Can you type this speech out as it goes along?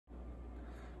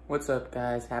What's up,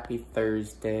 guys? Happy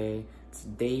Thursday. It's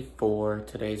day 4.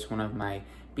 Today's one of my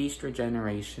beast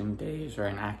regeneration days, or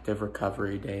an active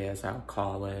recovery day as I'll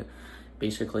call it.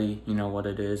 Basically, you know what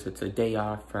it is. It's a day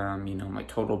off from, my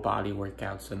total body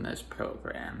workouts in this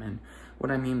program. And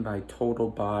what I mean by total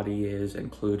body is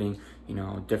including,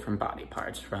 different body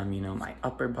parts from, my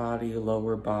upper body,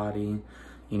 lower body,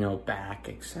 back,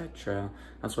 etc.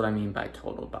 That's what I mean by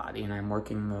total body. And I'm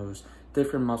working those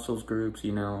different muscles groups,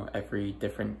 every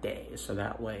different day. So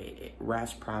that way it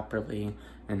rests properly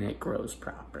and it grows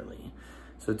properly.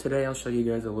 So today I'll show you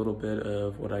guys a little bit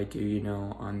of what I do,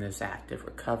 on this active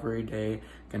recovery day.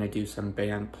 Gonna do some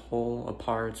band pull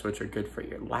aparts, which are good for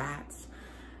your lats.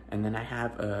 And then I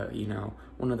have,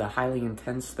 one of the highly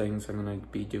intense things I'm gonna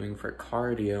be doing for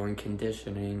cardio and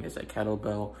conditioning is a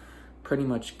kettlebell pretty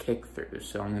much kick through.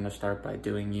 So I'm gonna start by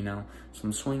doing,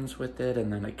 some swings with it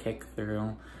and then a kick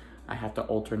through. I have to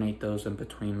alternate those in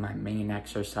between my main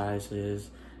exercises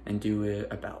and do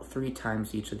it about 3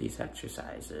 times each of these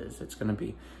exercises. It's gonna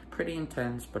be pretty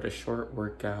intense, but a short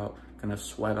workout. Gonna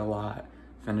sweat a lot,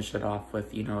 finish it off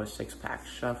with, a 6-pack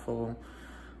shuffle.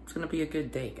 It's gonna be a good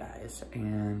day, guys.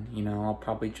 And, I'll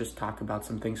probably just talk about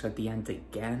some things at the end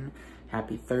again.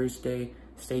 Happy Thursday,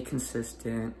 stay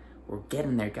consistent. We're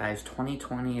getting there, guys.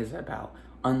 2020 is about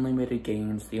unlimited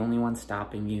gains. The only one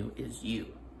stopping you is you.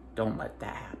 Don't let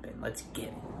that happen. Let's get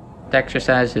it. The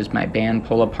exercise is my band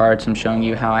pull aparts. I'm showing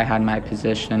you how I had my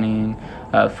positioning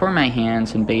for my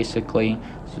hands, and basically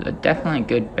it's definitely a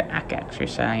good back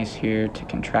exercise here to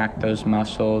contract those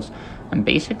muscles. I'm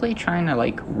basically trying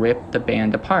to rip the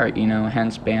band apart,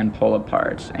 hence band pull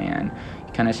aparts. And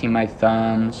you kind of see my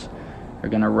thumbs are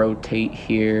gonna rotate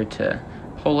here to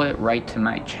pull it right to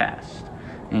my chest.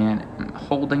 And I'm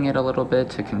holding it a little bit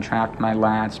to contract my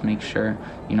lats, make sure,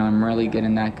 I'm really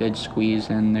getting that good squeeze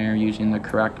in there using the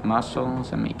correct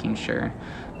muscles and making sure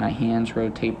my hands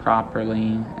rotate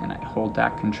properly and I hold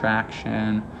that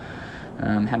contraction.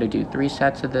 Had to do 3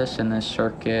 sets of this in this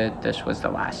circuit. This was the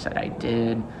last set I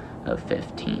did of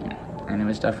 15. And it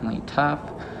was definitely tough.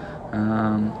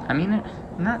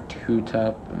 Not too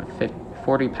tough,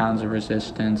 40 pounds of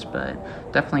resistance,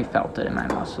 but definitely felt it in my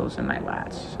muscles and my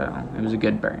lats, so it was a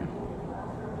good burn.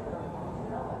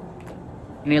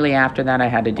 Immediately after that, I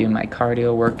had to do my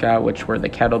cardio workout, which were the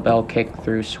kettlebell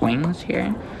kick-through swings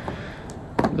here.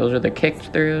 Those are the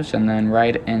kick-throughs, and then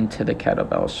right into the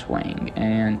kettlebell swing.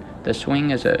 And the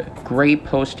swing is a great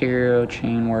posterior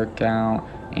chain workout,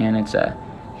 and it's a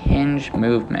hinge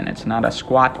movement. It's not a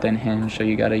squat then hinge, so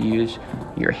you gotta use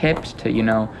your hips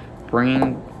to,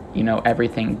 bring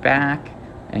everything back,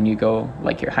 and you go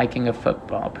like you're hiking a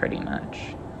football pretty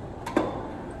much.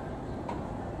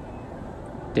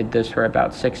 Did this for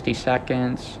about 60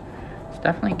 seconds. It's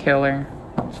definitely killer.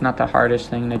 It's not the hardest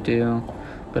thing to do,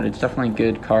 but it's definitely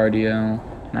good cardio.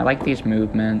 And I like these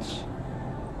movements.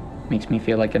 Makes me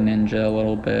feel like a ninja a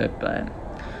little bit, but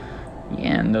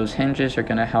yeah, and those hinges are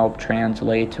gonna help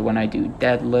translate to when I do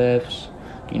deadlifts,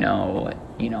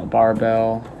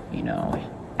 barbell,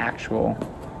 actual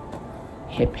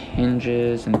hip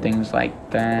hinges and things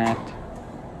like that.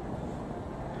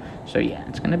 So yeah,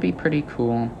 it's gonna be pretty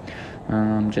cool.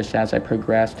 Just as I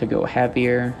progress to go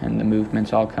heavier and the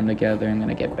movements all come together, I'm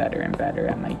gonna get better and better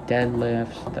at my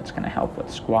deadlifts. That's gonna help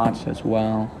with squats as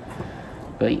well.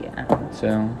 But yeah,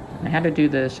 so I had to do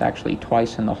this actually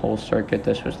twice in the whole circuit.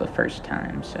 This was the first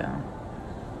time, so.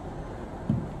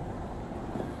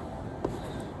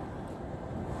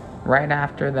 Right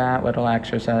after that little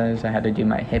exercise, I had to do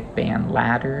my hip band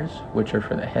ladders, which are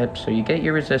for the hips. So you get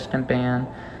your resistant band,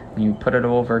 and you put it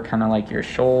over kind of like your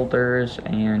shoulders,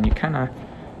 and you kind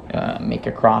of make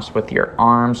a cross with your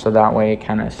arms, so that way it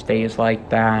kind of stays like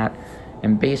that.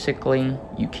 And basically,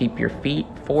 you keep your feet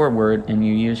forward, and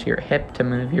you use your hip to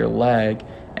move your leg,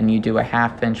 and you do a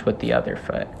 1/2 inch with the other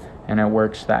foot, and it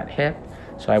works that hip.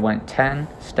 So I went 10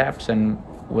 steps and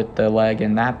with the leg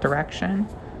in that direction,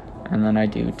 and then I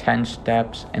do 10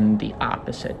 steps in the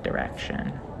opposite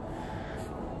direction.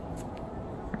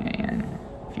 And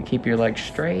if you keep your legs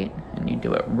straight and you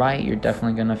do it right, you're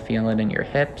definitely gonna feel it in your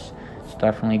hips. It's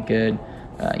definitely good,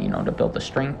 to build the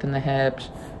strength in the hips,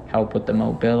 help with the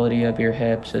mobility of your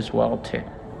hips as well too.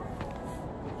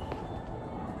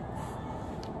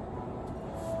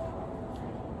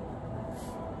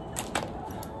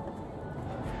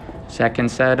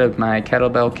 Second set of my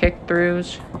kettlebell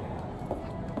kick-throughs.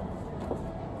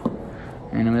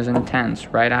 And it was intense,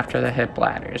 right after the hip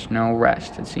ladders, no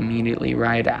rest, it's immediately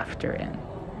right after it.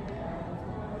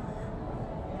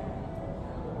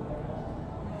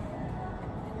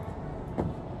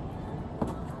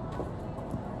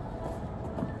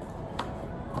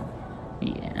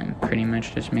 Yeah, I'm pretty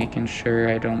much just making sure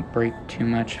I don't break too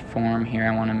much form here.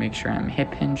 I want to make sure I'm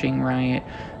hip hinging right,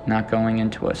 not going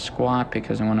into a squat,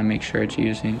 because I want to make sure it's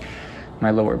using my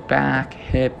lower back,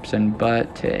 hips, and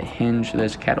butt to hinge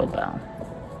this kettlebell.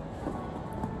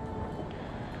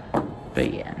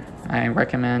 But yeah, I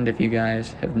recommend if you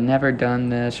guys have never done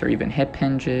this or even hip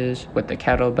hinges with the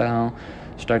kettlebell,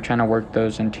 start trying to work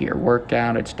those into your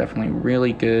workout. It's definitely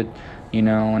really good, you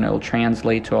know, and it'll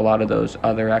translate to a lot of those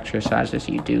other exercises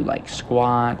you do, like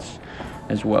squats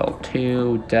as well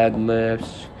too,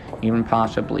 deadlifts, even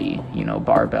possibly, you know,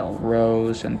 barbell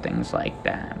rows and things like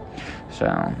that.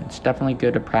 So it's definitely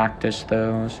good to practice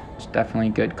those. It's definitely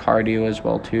good cardio as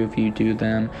well too if you do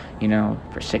them, you know,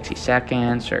 for 60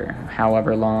 seconds or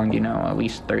however long, you know, at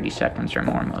least 30 seconds or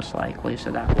more most likely.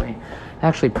 So that way it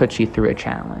actually puts you through a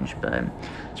challenge, but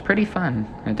it's pretty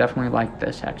fun. I definitely like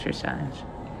this exercise.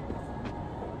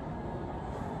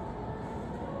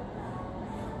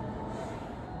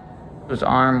 It was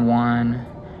arm 1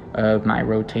 of my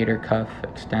rotator cuff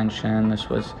extension. This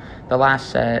was the last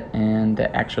set in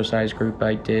the exercise group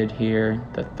I did here,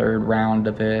 the 3rd round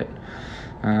of it.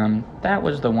 That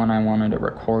was the one I wanted to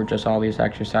record, just all these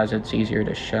exercises. It's easier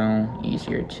to show,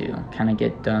 easier to kind of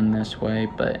get done this way,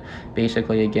 but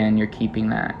basically again, you're keeping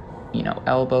that, you know,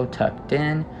 elbow tucked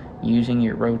in, using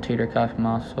your rotator cuff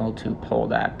muscle to pull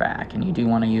that back. And you do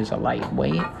want to use a light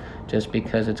weight just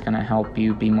because it's going to help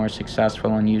you be more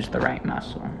successful and use the right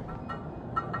muscle.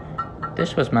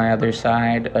 This was my other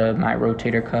side of my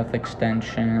rotator cuff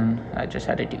extension. I just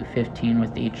had to do 15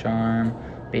 with each arm.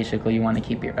 Basically, you want to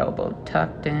keep your elbow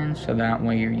tucked in so that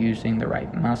way you're using the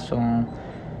right muscle,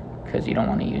 because you don't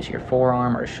want to use your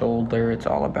forearm or shoulder. It's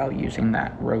all about using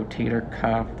that rotator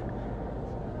cuff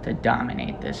to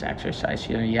dominate this exercise.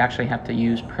 You know, you actually have to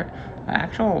use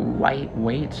actual light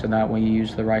weight so that way you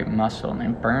use the right muscle, and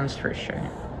it burns for sure.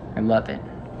 I love it.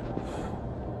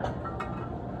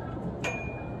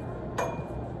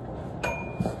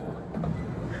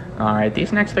 Alright,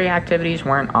 these next 3 activities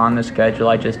weren't on the schedule.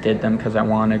 I just did them because I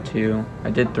wanted to. I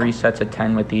did 3 sets of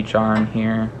 10 with each arm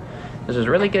here. This is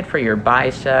really good for your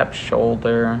bicep,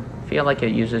 shoulder. I feel like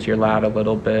it uses your lat a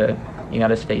little bit. You got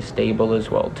to stay stable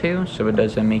as well too, so it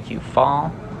doesn't make you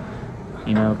fall.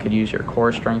 You know, could use your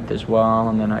core strength as well.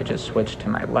 And then I just switched to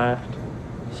my left.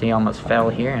 See, I almost fell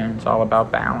here, and it's all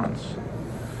about balance.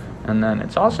 And then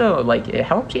it's also like, it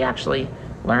helps you actually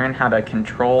learn how to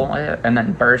control it and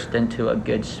then burst into a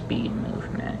good speed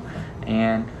movement.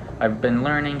 And I've been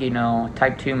learning, you know,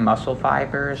 type 2 muscle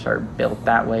fibers are built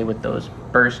that way with those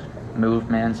burst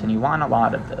movements, and you want a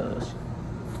lot of those.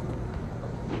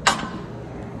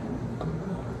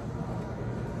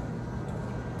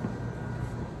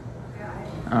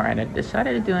 Alright, I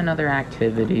decided to do another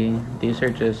activity. These are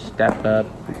just step up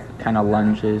kind of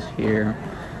lunges here.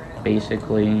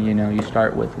 Basically, you know, you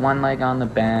start with one leg on the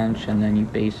bench, and then you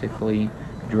basically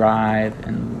drive,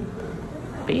 and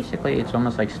basically it's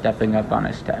almost like stepping up on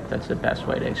a step. That's the best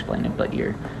way to explain it, but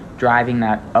you're driving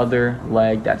that other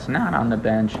leg that's not on the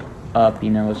bench up, you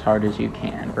know, as hard as you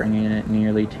can, bringing it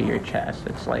nearly to your chest.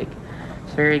 It's like,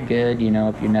 it's very good, you know,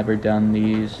 if you've never done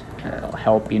these. It'll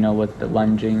help, you know, with the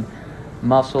lunging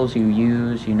muscles you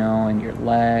use, you know, in your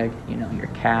leg, you know, your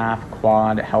calf,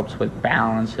 quad. It helps with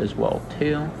balance as well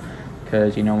too,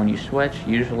 because, you know, when you switch,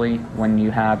 usually when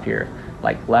you have your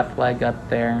like left leg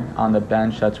up there on the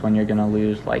bench, that's when you're gonna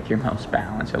lose like your most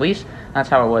balance. At least that's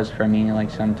how it was for me. Like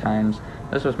sometimes,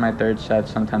 this was my 3rd set,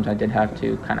 sometimes I did have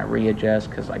to kind of readjust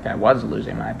because like I was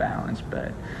losing my balance,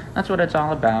 but that's what it's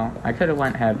all about. I could have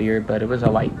went heavier, but it was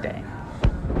a light day.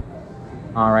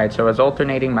 Alright, so I was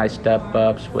alternating my step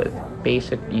ups with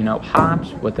basic, you know,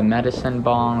 hops with a medicine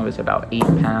ball. It was about 8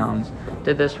 pounds.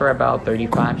 Did this for about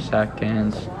 35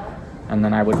 seconds. And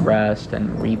then I would rest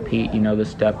and repeat, you know, the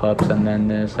step ups, and then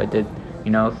this. I did,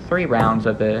 you know, 3 rounds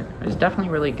of it. It was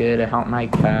definitely really good. It helped my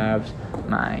calves,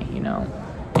 my, you know,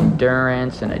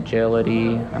 endurance and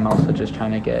agility. I'm also just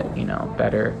trying to get, you know,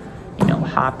 better, you know,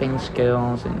 hopping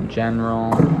skills in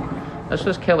general. This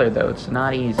was killer though. It's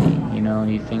not easy, you know,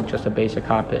 you think just a basic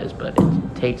hop is, but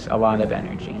it takes a lot of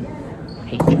energy. I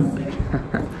hate jumping.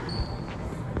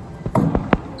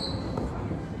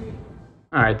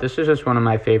 Alright, this is just one of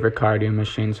my favorite cardio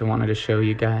machines I wanted to show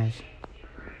you guys.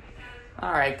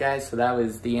 Alright guys, so that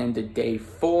was the end of day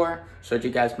 4. Showed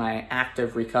you guys my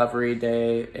active recovery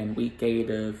day and week 8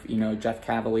 of, you know, Jeff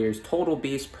Cavalier's Total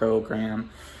Beast program.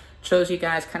 Shows you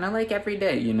guys kind of like every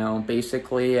day, you know,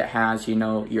 basically it has, you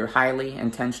know, your highly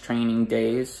intense training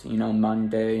days, you know,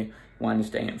 Monday,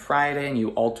 Wednesday, and Friday, and you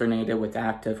alternate it with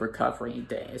active recovery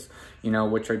days,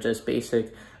 which are just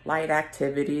basic light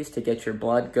activities to get your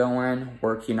blood going,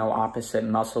 work, opposite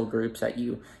muscle groups that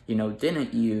you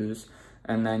didn't use.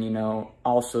 And then,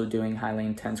 also doing highly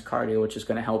intense cardio, which is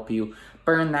going to help you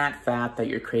burn that fat that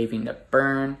you're craving to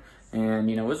burn. And,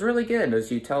 it was really good.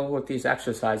 As you tell with these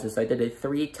exercises, I did it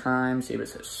 3 times. It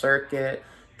was a circuit,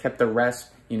 kept the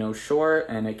rest, short,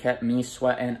 and it kept me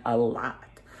sweating a lot.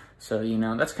 So,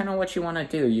 that's kind of what you want to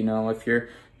do. If you're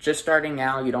just starting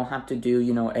out, you don't have to do,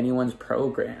 anyone's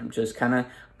program. Just kind of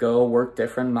go work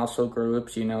different muscle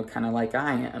groups, kind of like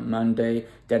I am. Monday,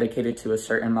 dedicated to a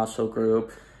certain muscle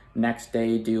group. Next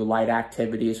day, do light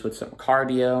activities with some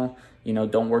cardio.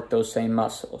 Don't work those same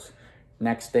muscles.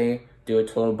 Next day, do a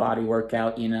total body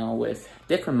workout, with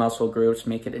different muscle groups.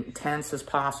 Make it intense as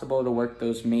possible to work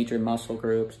those major muscle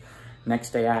groups. Next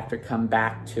day after, come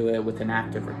back to it with an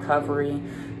active recovery.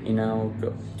 Go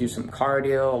do some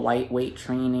cardio, lightweight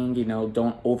training.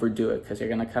 Don't overdo it, because you're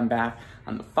going to come back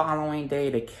on the following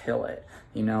day to kill it,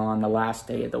 on the last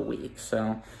day of the week.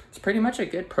 So it's pretty much a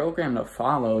good program to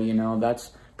follow.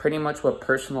 That's pretty much what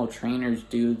personal trainers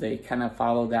do. They kind of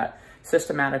follow that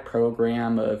systematic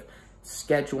program of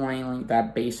scheduling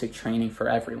that basic training for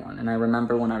everyone. And I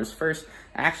remember when I was first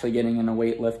actually getting into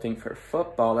weightlifting for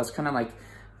football, that's kind of like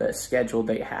the schedule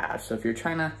they have. So if you're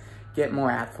trying to get more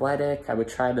athletic, I would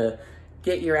try to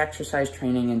get your exercise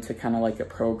training into kind of like a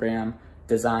program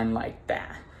designed like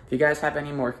that. If you guys have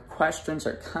any more questions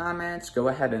or comments, go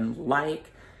ahead and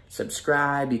like,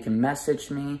 subscribe. You can message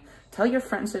me. Tell your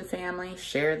friends and family,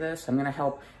 share this. I'm going to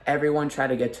help everyone try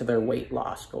to get to their weight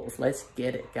loss goals. Let's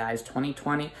get it, guys.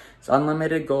 2020, it's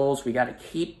unlimited goals. We got to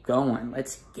keep going.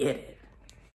 Let's get it.